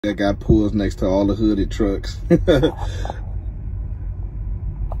That guy pulls next to all the hooded trucks.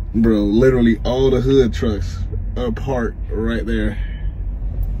 Bro, literally all the hood trucks are parked right there.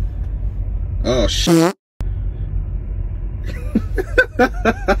 Oh, shit.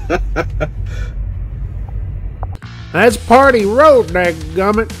 That's Party Road,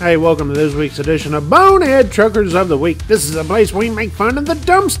 dadgummit. Hey, welcome to this week's edition of Bonehead Truckers of the Week. This is a place where we make fun of the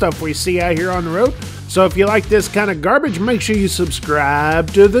dumb stuff we see out here on the road. So if you like this kind of garbage, make sure you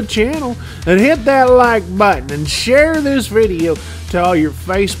subscribe to the channel and hit that like button and share this video to all your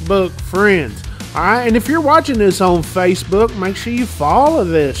Facebook friends. Alright, and if you're watching this on Facebook, make sure you follow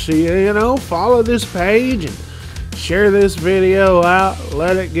this, follow this page and share this video out,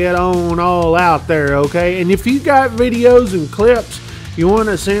 let it get on all out there, okay? And if you got videos and clips you want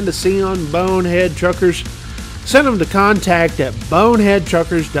to send to see on Bonehead Truckers, send them to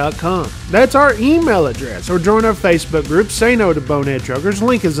contact@boneheadtruckers.com. That's our email address. Or join our Facebook group, Say No to Bonehead Truckers.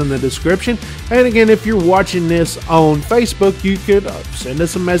 Link is in the description. And again, if you're watching this on Facebook, you could send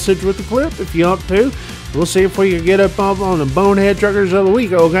us a message with a clip if you want to. We'll see if we can get up on the Bonehead Truckers of the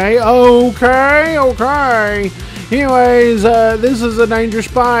Week, okay? Okay. Anyways, this is a dangerous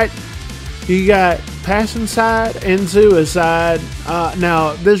spot. You got passing side and suicide.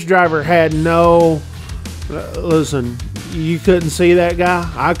 Now, this driver had no... listen, you couldn't see that guy?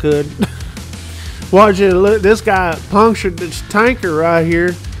 I could. Watch it. Look, this guy punctured this tanker right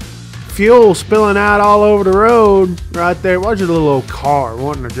here. Fuel spilling out all over the road right there. Watch the little old car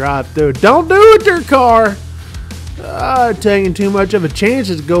wanting to drive through. Don't do it, your car. Taking too much of a chance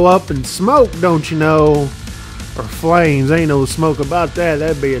to go up and smoke, don't you know? Or flames. Ain't no smoke about that.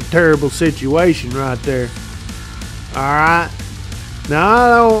 That'd be a terrible situation right there. Alright. Now, I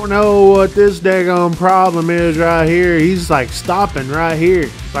don't know what this daggone problem is right here. He's like stopping right here.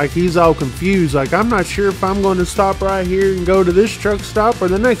 Like he's all confused. Like, I'm not sure if I'm going to stop right here and go to this truck stop or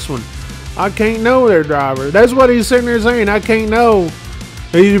the next one. I can't know their driver. That's what he's sitting there saying. I can't know.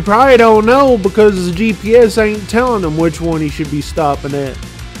 You probably don't know because his GPS ain't telling him which one he should be stopping at.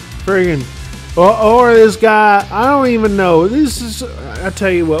 Friggin'. Or this guy, I don't even know. This is, I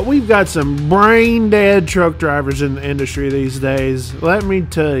tell you what, we've got some brain dead truck drivers in the industry these days. Let me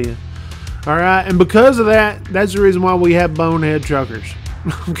tell you. Alright, and because of that, that's the reason why we have Bonehead Truckers.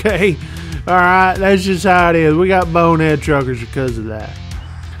 Okay? Alright, that's just how it is. We got Bonehead Truckers because of that.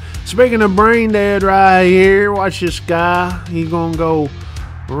 Speaking of brain dead right here, watch this guy. He's gonna go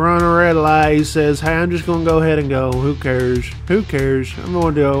run a red light. He says, hey, I'm just gonna go ahead and go. Who cares? Who cares? I'm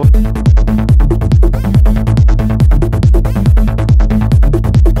gonna do it.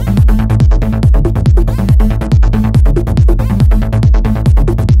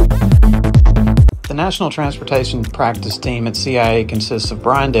 The National Transportation Practice Team at CIA consists of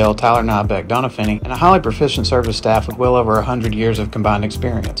Brian Dale, Tyler Nybeck, Donna Finney, and a highly proficient service staff with well over 100 years of combined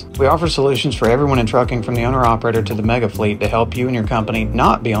experience. We offer solutions for everyone in trucking from the owner-operator to the mega fleet to help you and your company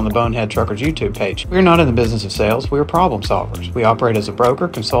not be on the Bonehead Truckers YouTube page. We are not in the business of sales, we are problem solvers. We operate as a broker,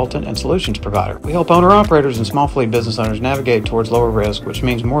 consultant, and solutions provider. We help owner-operators and small fleet business owners navigate towards lower risk, which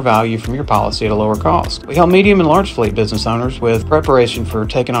means more value from your policy at a lower cost. We help medium and large fleet business owners with preparation for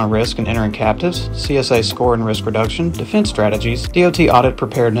taking on risk and entering captives, CSA score and risk reduction, defense strategies, DOT audit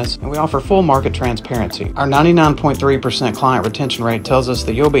preparedness, and we offer full market transparency. Our 99.3% client retention rate tells us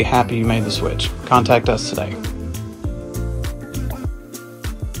that you'll be happy you made the switch. Contact us today.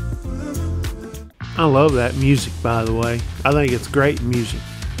 I love that music, by the way. I think it's great music.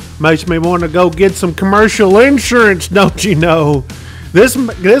 Makes me want to go get some commercial insurance, don't you know?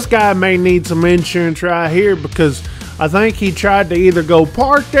 This guy may need some insurance right here because I think he tried to either go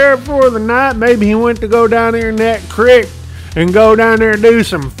park there for the night. Maybe he went to go down there in that creek and go down there and do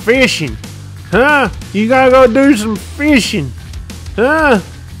some fishing. Huh? You gotta go do some fishing. Huh?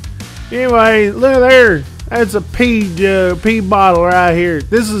 Anyway, look there. That's a pee bottle right here.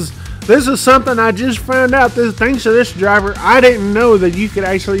 This is something I just found out. Thanks to this driver, I didn't know that you could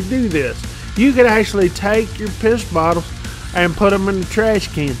actually do this. You could actually take your piss bottles and put them in the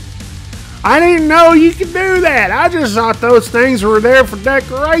trash can. I didn't know you could do that. I just thought those things were there for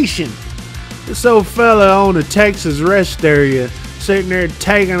decoration. This old fella on the Texas rest area sitting there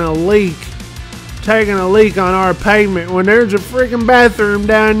taking a leak on our pavement when there's a freaking bathroom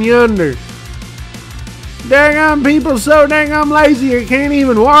down yonder. Daggone people so daggone lazy you can't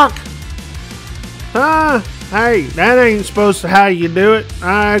even walk. Huh? Hey, that ain't supposed to how you do it.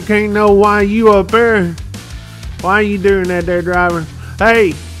 I can't know why you up there. Why you doing that there, driver?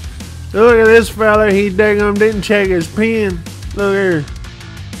 Hey. Look at this fella, he daggum didn't check his pen. Look here.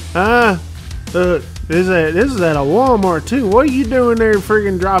 Look, this is at a Walmart too. What are you doing there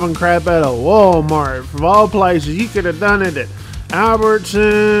freaking dropping crap at a Walmart? Of all places, you could have done it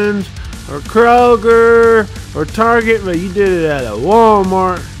Albertsons or Kroger or Target, but you did it at a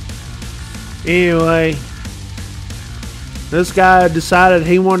Walmart. Anyway, this guy decided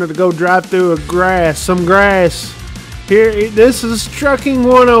he wanted to go drive through some grass. Here, this is Trucking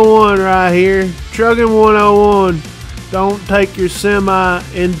 101 right here. Trucking 101. Don't take your semi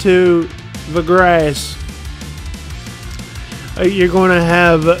into the grass. You're going to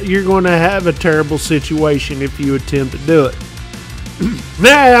have a terrible situation if you attempt to do it.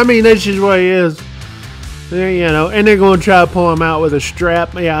 Yeah, I mean, that's just what it is. You know, and they're going to try to pull him out with a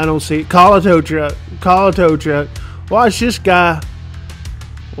strap. Yeah, I don't see it. Call a tow truck. Call a tow truck. Watch this guy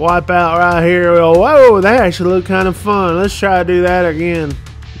wipe out right here. Whoa, that actually looked kind of fun. Let's try to do that again.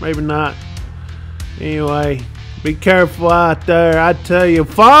 Maybe not. Anyway, be careful out there. I tell you,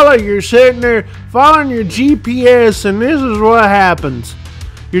 you're sitting there following your GPS, and this is what happens.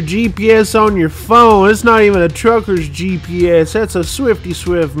 Your GPS on your phone, it's not even a trucker's GPS. That's a Swifty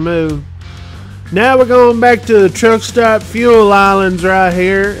Swift move. Now we're going back to the truck stop fuel islands right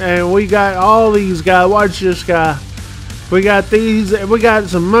here, and we got all these guys. Watch this guy. We got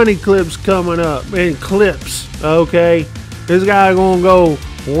some money clips coming up, and clips, okay? This guy gonna go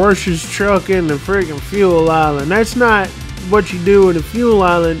wash his truck in the freaking fuel island. That's not what you do in a fuel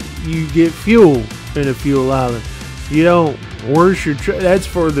island. You get fuel in a fuel island. You don't wash your truck. That's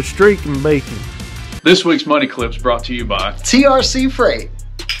for the streaking bacon. This week's Money Clips brought to you by TRC Freight,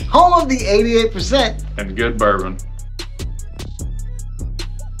 home of the 88% and good bourbon.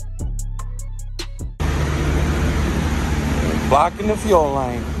 Blocking the fuel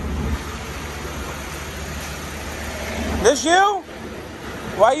lane. This you?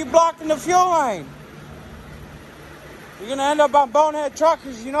 Why are you blocking the fuel lane? You're gonna end up on Bonehead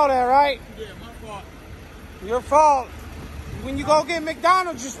Truckers, you know that, right? Yeah, my fault. Your fault. When you go get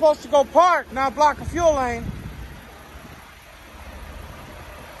McDonald's, you're supposed to go park, not block a fuel lane.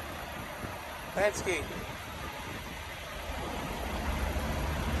 Penske.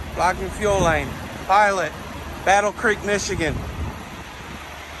 Blocking fuel lane. Pilot. Battle Creek, Michigan.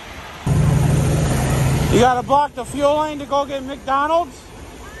 You gotta block the fuel lane to go get McDonald's?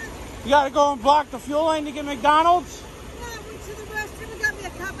 You gotta go and block the fuel lane to get McDonald's? No, I went to the restroom and got me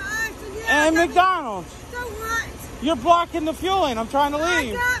a cup of ice. And McDonald's. So what? You're blocking the fuel lane. I'm trying to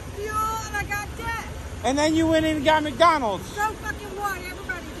leave. I got fuel and I got gas. And then you went in and got McDonald's. So fucking what?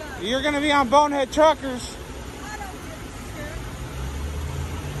 Everybody does. You're gonna be on Bonehead Truckers. I don't give a shit.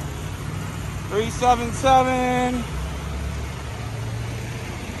 377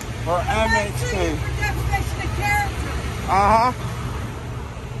 or MHT. For definition of character. Uh-huh.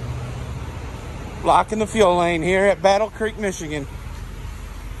 Blocking the fuel lane here at Battle Creek, Michigan.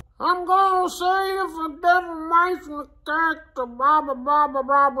 I'm gonna say if a defamation of character, blah blah blah blah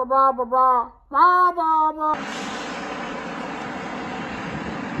blah blah blah blah blah blah blah.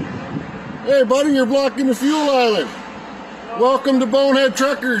 Hey, buddy, you're blocking the fuel island. Welcome to Bonehead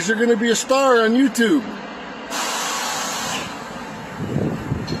Truckers. You're going to be a star on YouTube.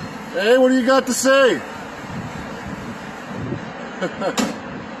 Hey, what do you got to say?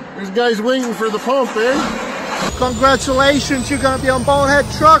 There's guys waiting for the pump, eh? Congratulations, you're going to be on Bonehead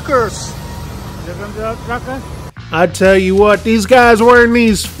Truckers. You're going to be a trucker? I tell you what, these guys wearing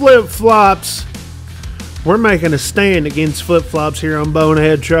these flip-flops. We're making a stand against flip-flops here on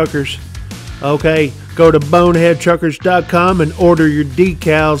Bonehead Truckers. Okay, go to boneheadtruckers.com and order your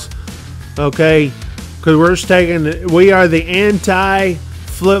decals. Okay, because we are the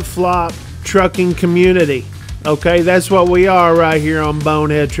anti-flip-flop trucking community. Okay, that's what we are right here on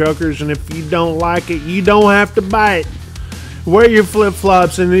Bonehead Truckers. And if you don't like it, you don't have to buy it. Wear your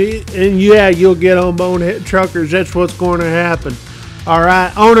flip-flops and yeah, you'll get on Bonehead Truckers. That's what's going to happen. All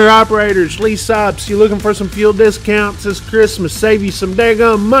right, owner-operators, lease ops, you looking for some fuel discounts this Christmas? Save you some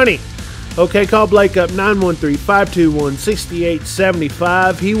daggone money. Okay, call Blake up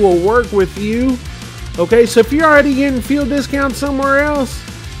 913-521-6875. He will work with you. Okay, so if you're already getting fuel discounts somewhere else,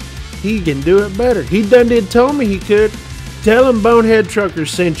 he can do it better. He done did told me he could. Tell him Bonehead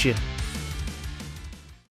Truckers sent you.